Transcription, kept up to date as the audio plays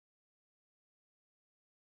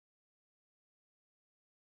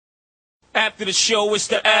After the show, it's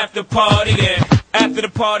the after party then. After the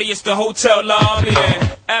party, it's the hotel lobby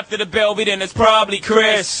then. After the Belby, then it's probably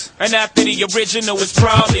Chris. And after the original, it's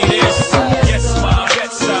probably this. Yes, ma,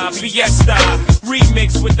 Bed-Stuy, Fiesta.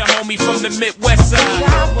 Remix with the homie from the Midwest side.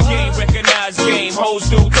 Game recognized, game hoes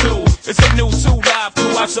do too. It's a new 2 Live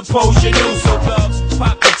crew, I suppose you knew. So thugs,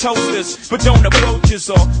 pop the toasters, but don't approach us.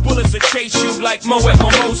 Or bullets will chase you like Moet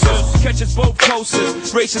Mimosas. Catch us both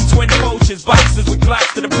coasters, racing twin coaches. Boxers with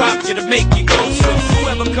glocks to the pop you to make you closer.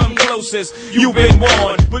 Whoever come closest, you been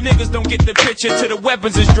warned. But niggas don't get the picture till the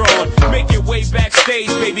weapons is drawn. Make your way backstage,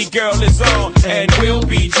 baby girl is on. And we'll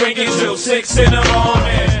be drinking till 6 in the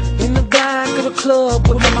morning. In the back of the club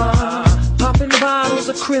with my mom, popping bottles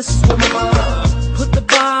of crisps with my mom. Put the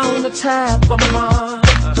bar on the tab for my mom,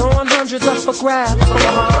 throwing hundreds up for grabs for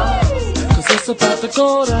my mom. Cause it's about to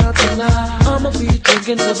go down tonight. I'ma be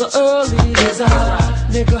drinking till the early days.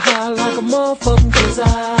 Nigga high like a motherfucking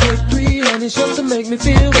kizai. Take 3 honeys just to make me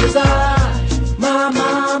feel his eye. My,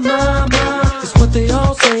 it's what they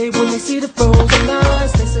all say when they see the frozen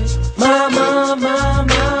eyes. They say, my.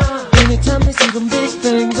 Anytime they see them big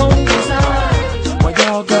things on his eye. Why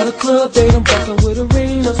y'all got a club date, I'm fucking with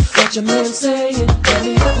arenas. What your man saying? Have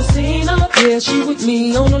you ever seen her? Yeah, she with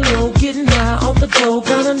me on the low, getting high off the dough.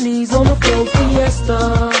 Got her knees on the floor.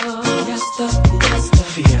 Fiesta, fiesta, fiesta,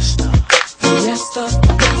 fiesta, fiesta,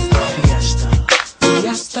 fiesta, fiesta, fiesta,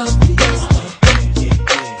 fiesta.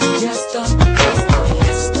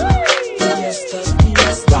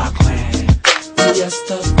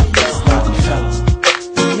 Fiesta, Rockefeller,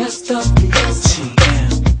 Fiesta, Fiesta,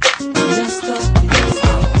 Fiesta.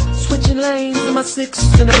 Switching lanes in my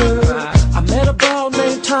 6 in the bird. I met a ball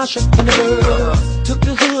named Tasha in the bird. Took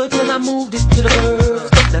the hood and I moved it to the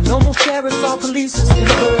bird. Now no more sheriffs or police in the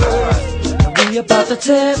bird. Now we about to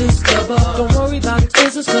tear this club up. Don't worry about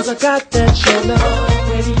expenses cause I got that show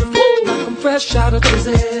now. Ready to move like I'm fresh out of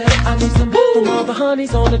prison. I need some boo from all the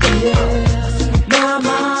honeys on the DS.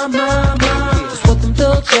 My. That's what them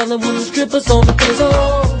thugs yelling when the strippers on the prison.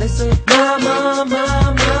 They say, my.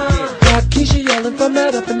 Got Keisha yelling from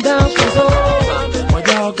that up and down prison. Why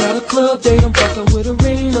y'all got a club date, I'm fucking with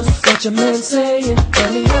arenas. What your man saying?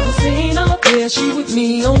 Have you ever seen her? Yeah, she with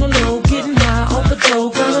me on the low, getting high off the dough.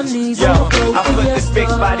 Got her knees on the floor. I put this big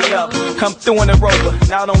body up, come through in a Rover.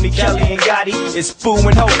 Not only Kelly and Gotti, it's Boo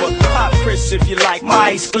and Hova. Pop Chris if you like, my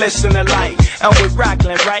eyes glisten alike. I'm with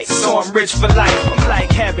Rockland, right? So I'm rich for life. I'm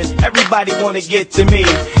like heaven, everybody wanna get to me.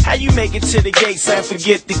 How you make it to the gates and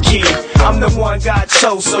forget the key? I'm the one God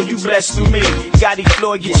chose, so you blessed through me. Gotti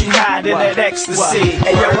Floyd get you high in that ecstasy.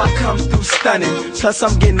 Hey yo, I come through stunning. Plus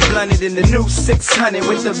I'm getting blunted in the new 600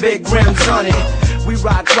 with the big rims on it. We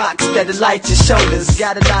rock rocks that light your shoulders.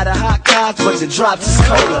 Got a lot of hot cars, but the drops is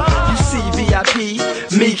colder. You see VIP,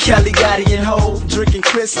 me, Kelly, Gotti, and Hov, drinking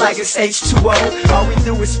Chris like it's H2O. All we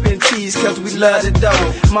do is spin cheese, cause we love the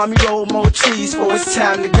dough. Mommy roll more cheese, for it's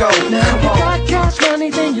time to go. Now if you got cash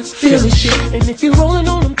money, then you feelin' shit. And if you're rolling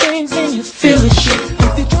on them things, then you feelin' shit.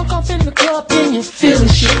 If you drunk off in the club, then you feelin'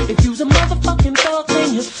 shit. If you's a motherfucking thug,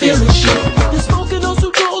 then you feelin' shit. If you're smoking on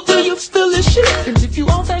some gold, then you feelin' shit. And if you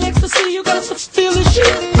on that ecstasy, you got to feel it shit.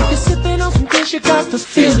 If you're sipping on some fish, you got to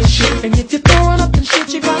feel it shit. And if you're throwing up and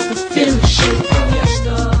shit, you got to feel it shit.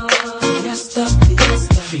 Fiesta, fiesta,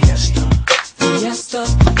 fiesta, fiesta, fiesta,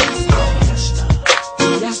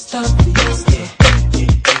 fiesta, fiesta, fiesta,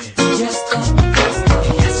 fiesta,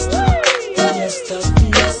 fiesta,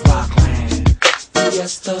 fiesta, Rockland,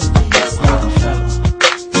 fiesta, fiesta, Rockefeller,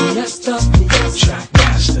 fiesta, fiesta, Track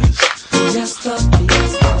Masters, fiesta, fiesta, fiesta,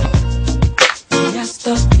 fiesta,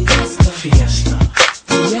 fiesta, fiesta, fiesta,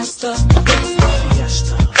 fiesta,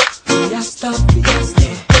 fiesta, fiesta,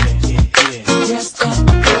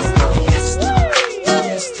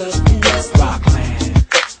 fiesta, fiesta, Rockland,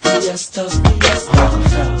 fiesta, fiesta,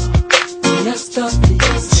 Rockefeller, fiesta,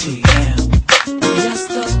 fiesta.